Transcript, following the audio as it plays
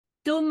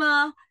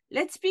Thomas,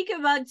 let's speak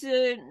about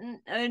the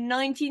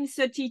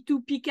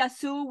 1932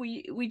 Picasso,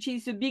 which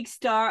is a big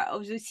star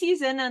of the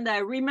season. And I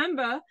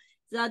remember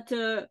that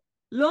a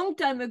long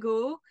time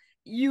ago,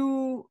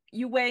 you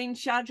were in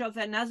charge of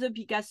another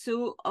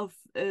Picasso of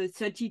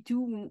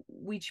 32,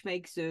 which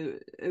makes a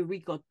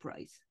record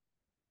price.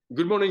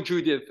 Good morning,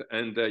 Judith.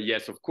 And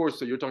yes, of course,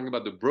 so you're talking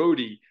about the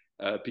Brody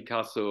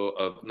Picasso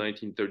of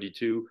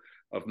 1932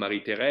 of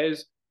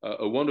Marie-Thérèse,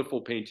 a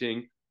wonderful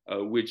painting,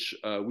 which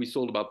we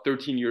sold about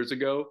 13 years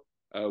ago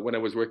when I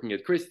was working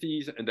at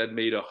Christie's, and that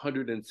made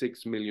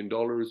 $106 million,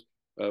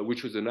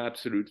 which was an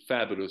absolute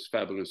fabulous,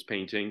 fabulous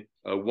painting,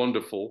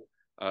 wonderful,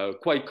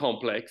 quite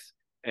complex.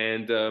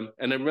 And I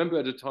remember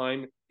at the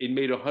time it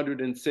made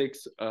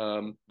 106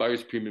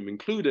 buyer's premium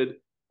included,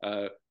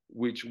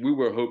 which we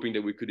were hoping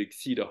that we could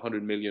exceed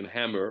 100 million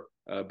hammer,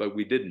 but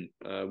we didn't.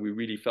 We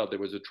really felt there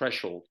was a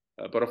threshold.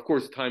 But of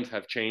course, times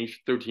have changed.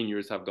 13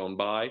 years have gone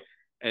by.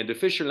 And the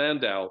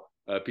Fischer-Landau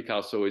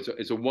Picasso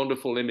is a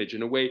wonderful image,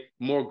 in a way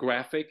more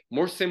graphic,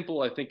 more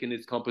simple, I think, in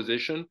its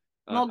composition.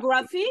 More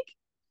graphic?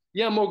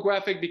 Yeah, more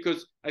graphic,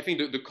 because I think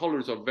the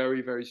colors are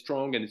very, very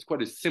strong, and it's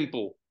quite a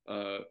simple,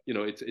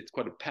 it's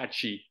quite a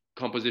patchy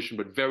composition,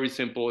 but very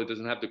simple. It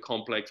doesn't have the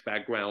complex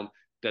background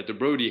that the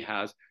Brody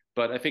has,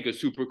 but I think a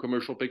super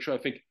commercial picture. I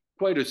think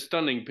quite a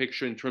stunning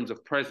picture in terms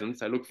of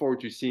presence. I look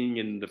forward to seeing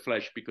it in the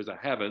flesh because I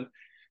haven't.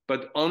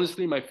 But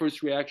honestly, my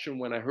first reaction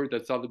when I heard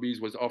that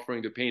Sotheby's was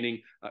offering the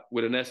painting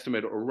with an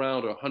estimate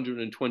around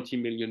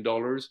 $120 million,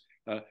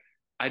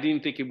 I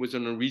didn't think it was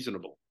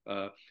unreasonable.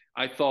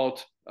 I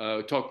thought,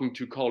 talking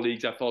to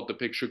colleagues, I thought the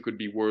picture could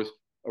be worth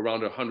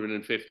around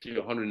 $150,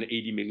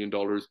 $180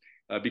 million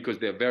because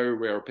they're very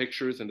rare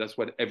pictures, and that's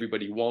what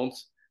everybody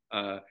wants.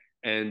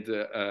 And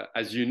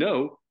as you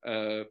know,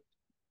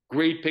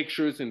 great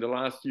pictures in the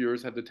last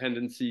years have the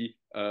tendency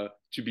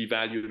to be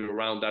valued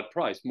around that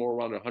price, more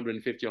around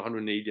 150,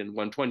 180, and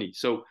 120.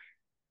 So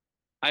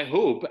I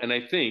hope and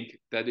I think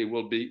that it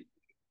will be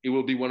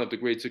one of the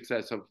great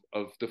success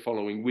of the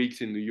following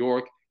weeks in New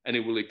York, and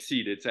it will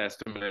exceed its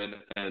estimate,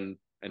 and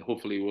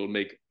hopefully will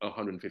make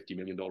 $150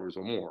 million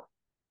or more.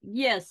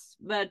 Yes,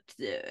 but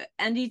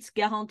and it's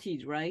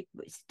guaranteed, right?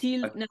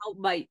 Still now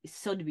by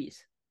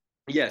Sotheby's.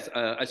 Yes,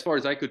 as far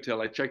as I could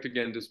tell, I checked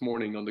again this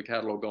morning on the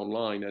catalog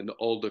online, and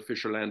all the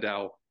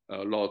Fischer-Landau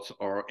lots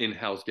are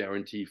in-house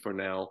guarantee for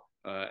now,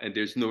 and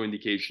there's no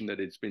indication that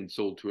it's been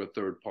sold to a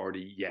third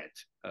party yet.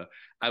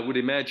 I would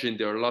imagine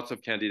there are lots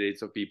of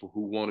candidates of people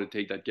who want to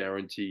take that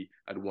guarantee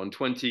at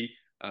 120.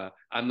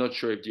 I'm not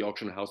sure if the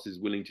auction house is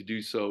willing to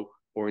do so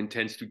or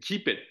intends to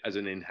keep it as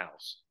an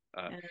in-house.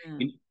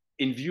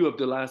 In view of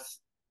the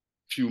last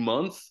few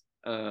months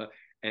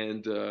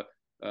and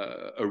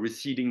a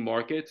receding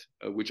market,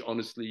 which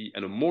honestly,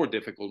 and a more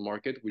difficult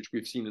market, which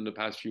we've seen in the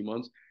past few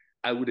months,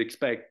 I would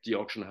expect the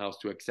auction house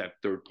to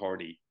accept third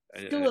party.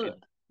 So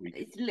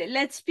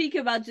let's speak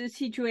about the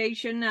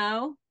situation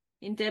now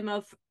in terms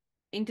of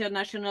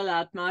international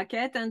art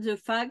market and the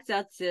fact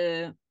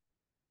that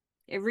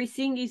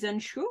everything is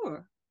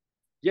unsure.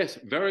 Yes,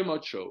 very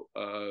much so.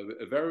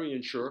 Very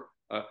unsure.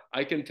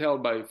 I can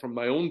tell from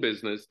my own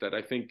business that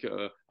I think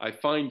I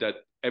find that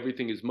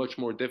everything is much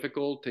more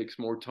difficult, takes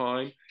more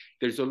time.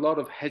 There's a lot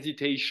of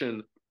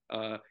hesitation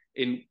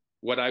in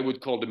what I would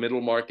call the middle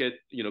market,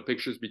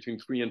 pictures between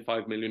 $3 and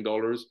 $5 million.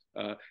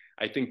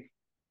 I think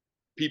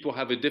people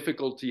have a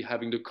difficulty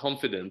having the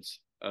confidence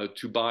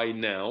to buy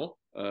now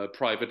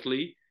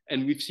privately.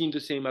 And we've seen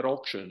the same at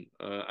auction.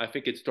 I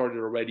think it started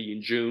already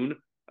in June.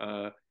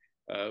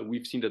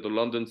 We've seen that the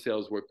London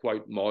sales were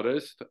quite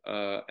modest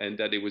and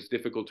that it was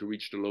difficult to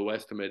reach the low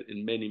estimate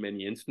in many,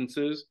 many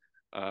instances.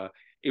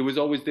 It was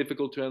always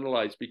difficult to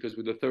analyze because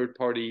with the third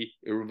party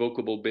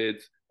irrevocable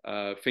bids,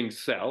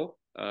 things sell.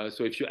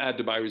 So if you add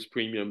the buyer's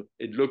premium,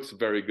 it looks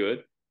very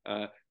good.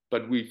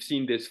 But we've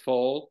seen this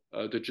fall,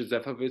 the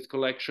Josephovitz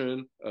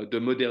collection, the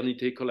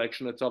Modernité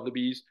collection at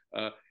Sotheby's,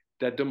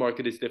 that the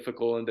market is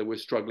difficult and that we're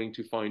struggling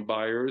to find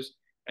buyers,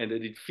 and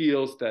that it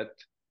feels that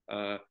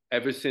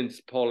ever since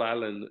Paul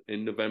Allen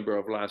in November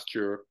of last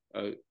year,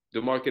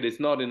 the market is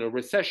not in a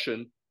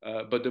recession,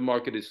 but the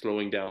market is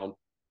slowing down.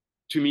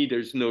 To me,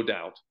 there's no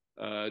doubt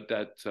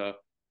that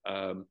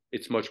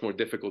it's much more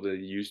difficult than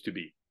it used to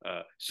be.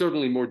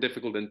 Certainly more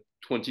difficult than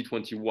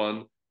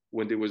 2021,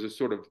 when there was a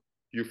sort of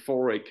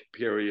euphoric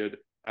period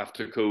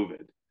after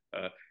COVID.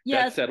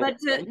 Yes, but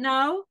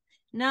now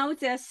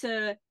there's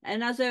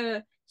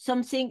another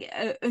something,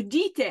 a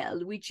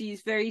detail, which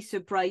is very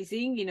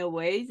surprising in a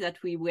way that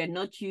we were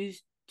not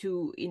used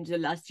to in the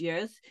last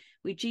years,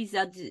 which is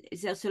that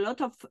there's a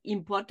lot of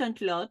important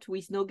lot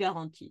with no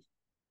guarantee.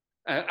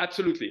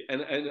 Absolutely.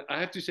 And I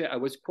have to say, I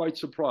was quite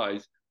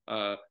surprised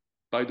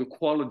by the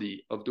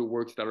quality of the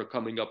works that are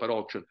coming up at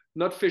auction.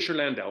 Not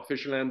Fischer-Landau.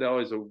 Fischer-Landau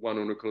is a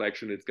one-owner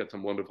collection. It's got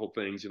some wonderful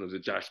things, the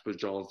Jasper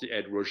Johns, the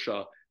Ed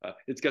Rocha.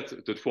 It's got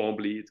the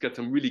Twombly. It's got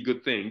some really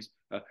good things.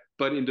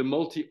 But in the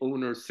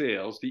multi-owner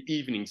sales, the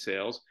evening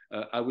sales,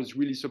 I was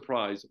really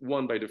surprised,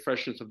 one, by the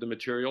freshness of the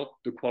material,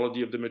 the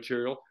quality of the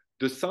material,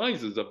 the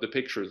sizes of the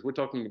pictures. We're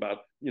talking about,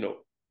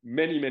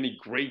 many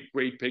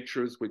great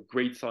pictures with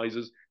great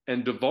sizes,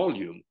 and the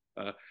volume.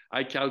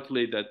 I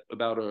calculate that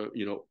about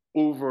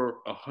over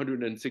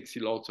 160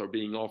 lots are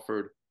being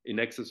offered in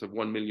excess of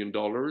 $1 million,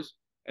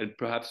 and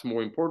perhaps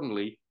more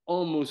importantly,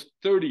 almost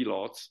 30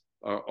 lots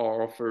are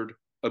offered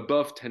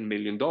above $10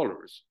 million,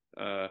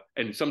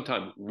 and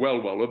sometimes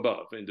well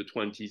above, in the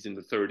 20s, in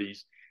the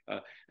 30s.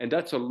 And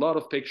that's a lot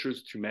of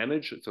pictures to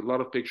manage. It's a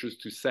lot of pictures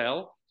to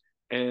sell,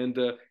 and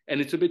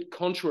it's a bit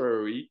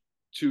contrary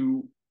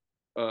to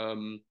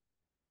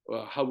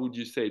how would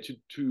you say,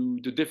 to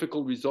the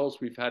difficult results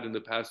we've had in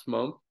the past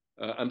month.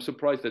 I'm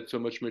surprised that so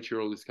much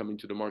material is coming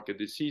to the market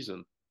this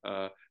season,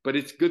 but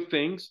it's good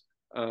things.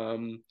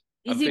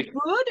 Is it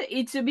good?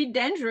 It's a bit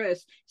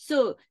dangerous.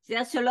 So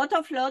there's a lot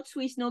of lots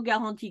with no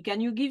guarantee. Can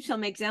you give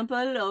some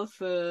example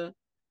of?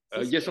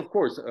 Yes, of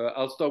course.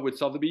 I'll start with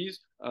Sotheby's.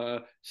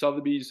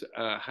 Sotheby's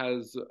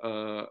has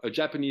a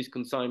Japanese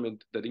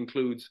consignment that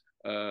includes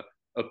a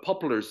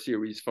popular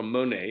series from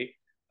Monet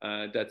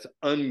that's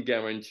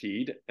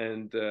unguaranteed,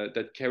 and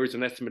that carries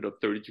an estimate of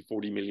 $30 to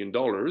 $40 million,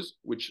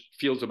 which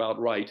feels about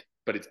right,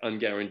 but it's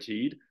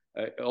unguaranteed.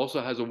 It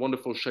also has a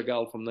wonderful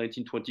Chagall from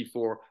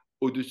 1924,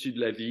 Au-dessus de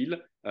la ville,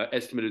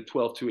 estimated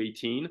 12 to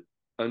 18,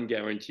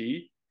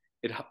 unguaranteed.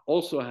 It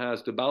also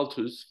has the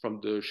Balthus from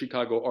the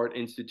Chicago Art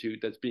Institute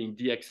that's being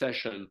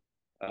deaccessioned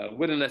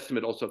with an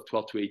estimate also of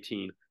 12 to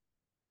 18,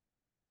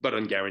 but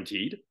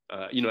unguaranteed.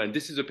 And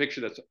this is a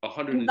picture that's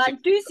 160.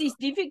 Balthus is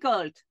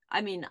difficult.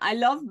 I mean, I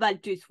love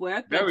Balthus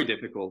work. Very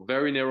difficult,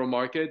 very narrow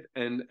market,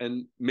 and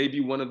maybe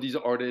one of these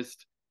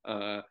artists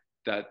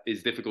that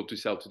is difficult to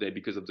sell today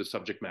because of the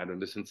subject matter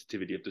and the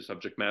sensitivity of the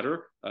subject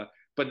matter.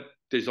 But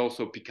there's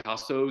also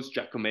Picasso's,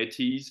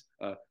 Giacometti's.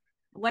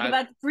 What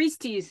about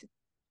Christie's?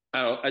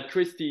 At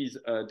Christie's,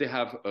 they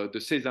have the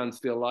Cézanne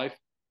still life,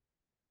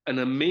 an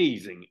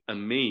amazing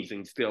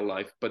still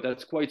life, but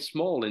that's quite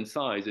small in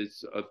size.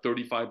 It's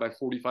 35 by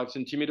 45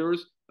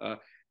 centimeters.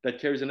 That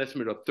carries an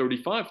estimate of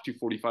 $35 to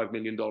 $45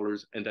 million,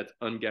 and that's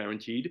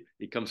unguaranteed.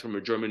 It comes from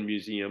a German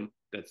museum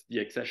that's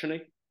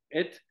deaccessioning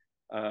it.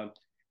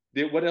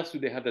 What else do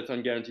they have that's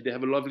unguaranteed? They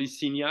have a lovely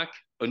Signac,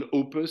 an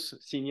Opus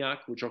Signac,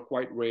 which are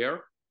quite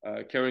rare,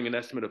 carrying an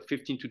estimate of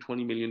 $15 to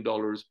 $20 million,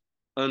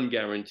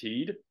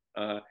 unguaranteed.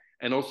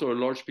 And also a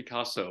large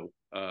Picasso,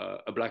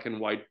 a black and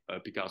white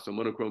Picasso,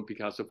 monochrome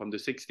Picasso from the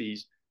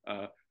 60s,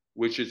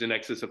 which is in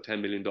excess of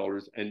 $10 million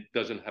and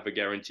doesn't have a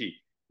guarantee.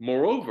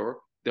 Moreover,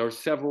 there are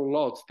several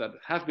lots that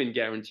have been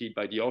guaranteed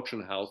by the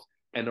auction house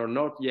and are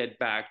not yet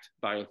backed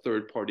by a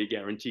third-party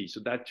guarantee.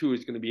 So that too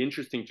is going to be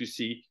interesting to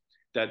see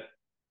that,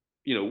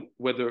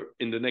 whether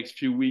in the next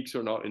few weeks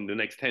or not, in the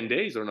next 10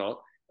 days or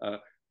not,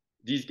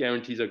 these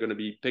guarantees are going to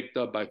be picked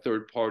up by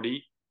third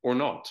party or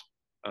not.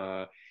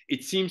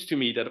 It seems to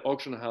me that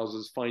auction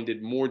houses find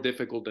it more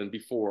difficult than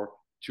before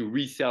to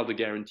resell the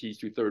guarantees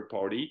to third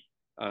party.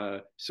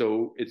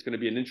 So it's going to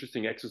be an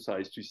interesting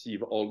exercise to see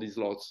if all these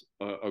lots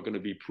are going to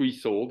be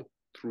pre-sold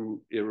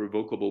through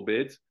irrevocable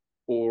bids,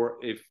 or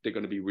if they're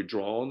going to be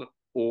withdrawn.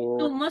 Or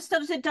so most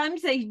of the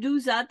times they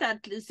do that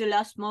at the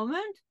last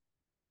moment.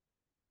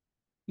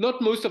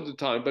 Not most of the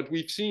time, but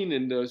we've seen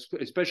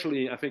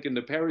especially I think in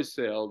the Paris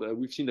sale,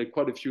 we've seen that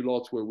quite a few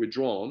lots were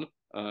withdrawn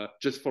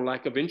just for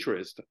lack of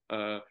interest.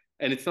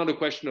 And it's not a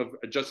question of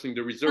adjusting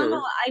the reserve.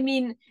 No, I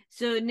mean,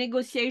 the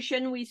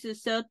negotiation with a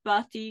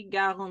third-party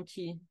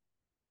guarantee.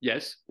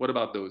 Yes. What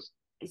about those?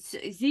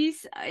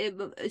 These,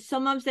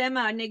 some of them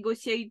are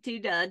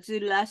negotiated at the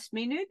last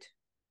minute,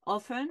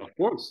 often. Of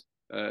course.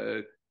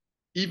 I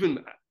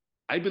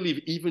believe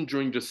even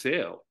during the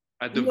sale,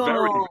 at the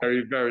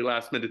very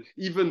last minute,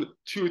 even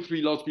 2 or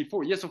 3 lots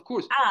before. Yes, of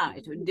course.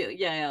 Okay.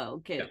 Yeah.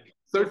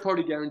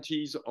 Third-party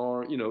guarantees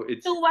are,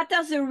 it's... So what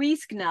are the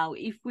risks now,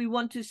 if we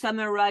want to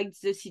summarize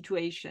the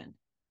situation?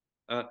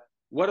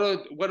 What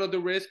are the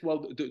risks?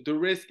 Well, the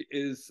risk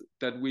is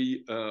that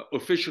we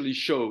officially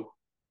show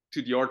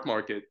to the art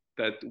market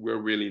that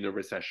we're really in a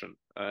recession.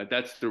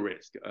 That's the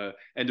risk.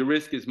 And the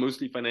risk is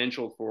mostly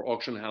financial for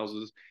auction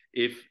houses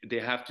if they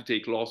have to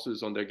take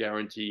losses on their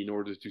guarantee in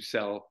order to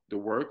sell the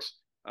works.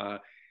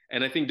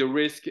 And I think the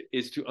risk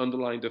is to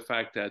underline the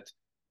fact that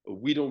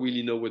we don't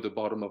really know where the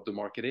bottom of the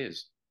market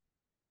is.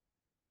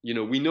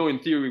 We know in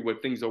theory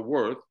what things are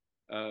worth,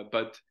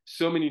 but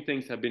so many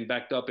things have been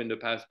backed up in the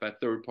past by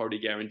third-party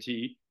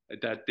guarantee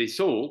that they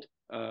sold,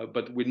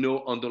 but with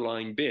no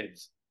underlying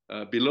bids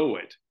below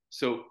it.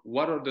 So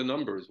what are the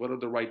numbers? What are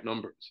the right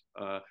numbers?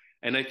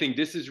 And I think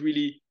this is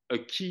really a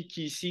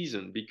key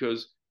season,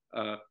 because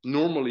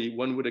normally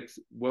one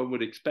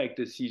would expect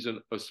this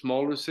season a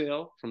smaller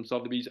sale from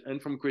Sotheby's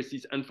and from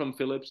Christie's and from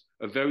Phillips,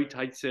 a very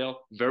tight sale,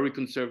 very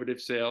conservative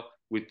sale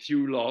with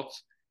few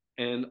lots,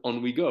 and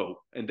on we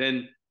go. And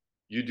then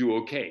you do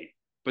okay.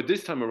 But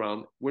this time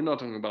around, we're not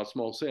talking about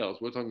small sales.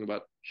 We're talking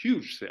about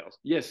huge sales.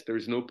 Yes, there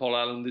is no Paul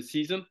Allen this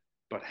season,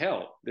 but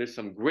hell, there's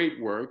some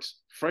great works,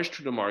 fresh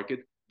to the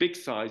market, big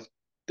size,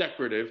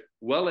 decorative,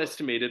 well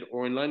estimated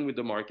or in line with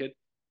the market.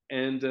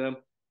 And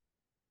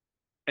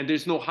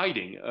there's no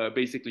hiding.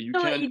 Basically, you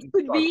can't.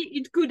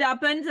 It could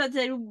happen that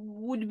there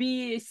would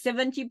be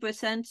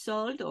 70%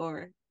 sold,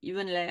 or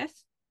even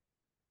less?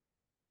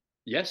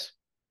 Yes.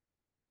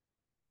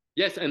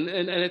 Yes, and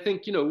I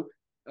think,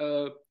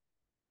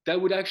 that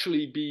would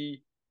actually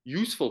be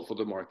useful for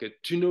the market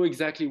to know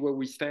exactly where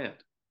we stand.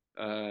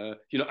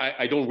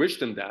 I don't wish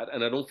them that,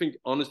 and I don't think,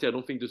 honestly, I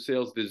don't think the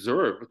sales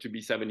deserve to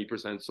be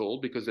 70%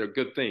 sold because they're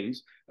good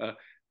things.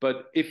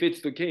 But if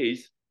it's the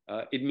case,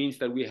 it means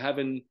that we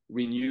haven't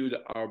renewed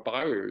our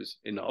buyers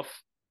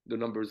enough, the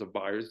numbers of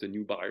buyers, the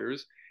new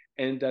buyers,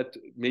 and that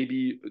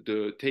maybe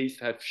the taste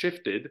have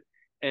shifted,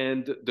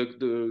 and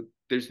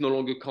there's no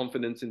longer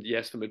confidence in the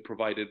estimate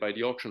provided by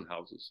the auction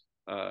houses,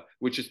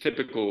 which is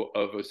typical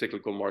of a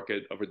cyclical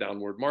market, of a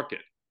downward market,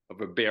 of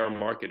a bear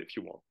market, if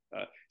you want.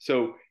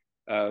 So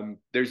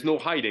there's no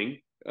hiding,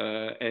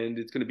 and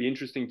it's going to be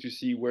interesting to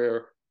see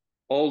where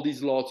all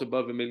these lots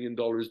above $1 million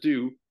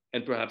do,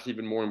 and perhaps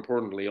even more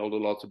importantly, all the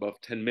lots above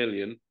 10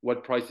 million,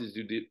 what prices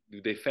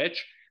do they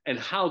fetch, and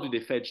how do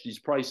they fetch these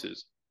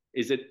prices?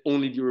 Is it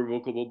only the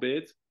irrevocable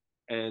bids?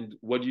 And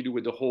what do you do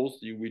with the holes?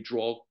 Do you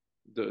withdraw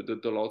the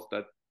lots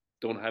that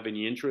don't have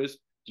any interest?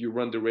 Do you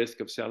run the risk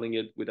of selling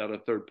it without a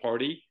third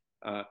party?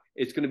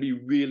 It's going to be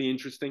really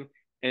interesting.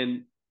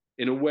 And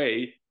in a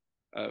way,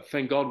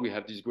 thank God we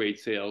have these great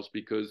sales,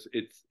 because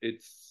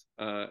it's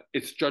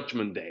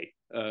Judgment Day.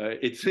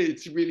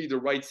 It's really the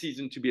right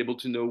season to be able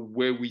to know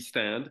where we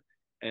stand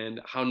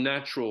and how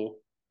natural,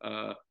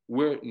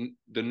 where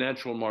the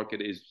natural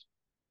market is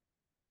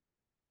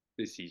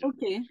this season.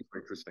 Okay. Super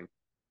interesting.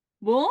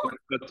 Bon,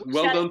 but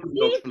well done to the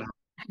auction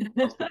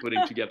house for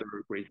putting together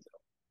a great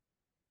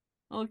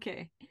sale.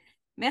 Okay.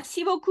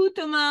 Merci beaucoup,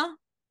 Thomas.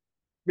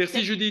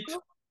 Merci, Judith.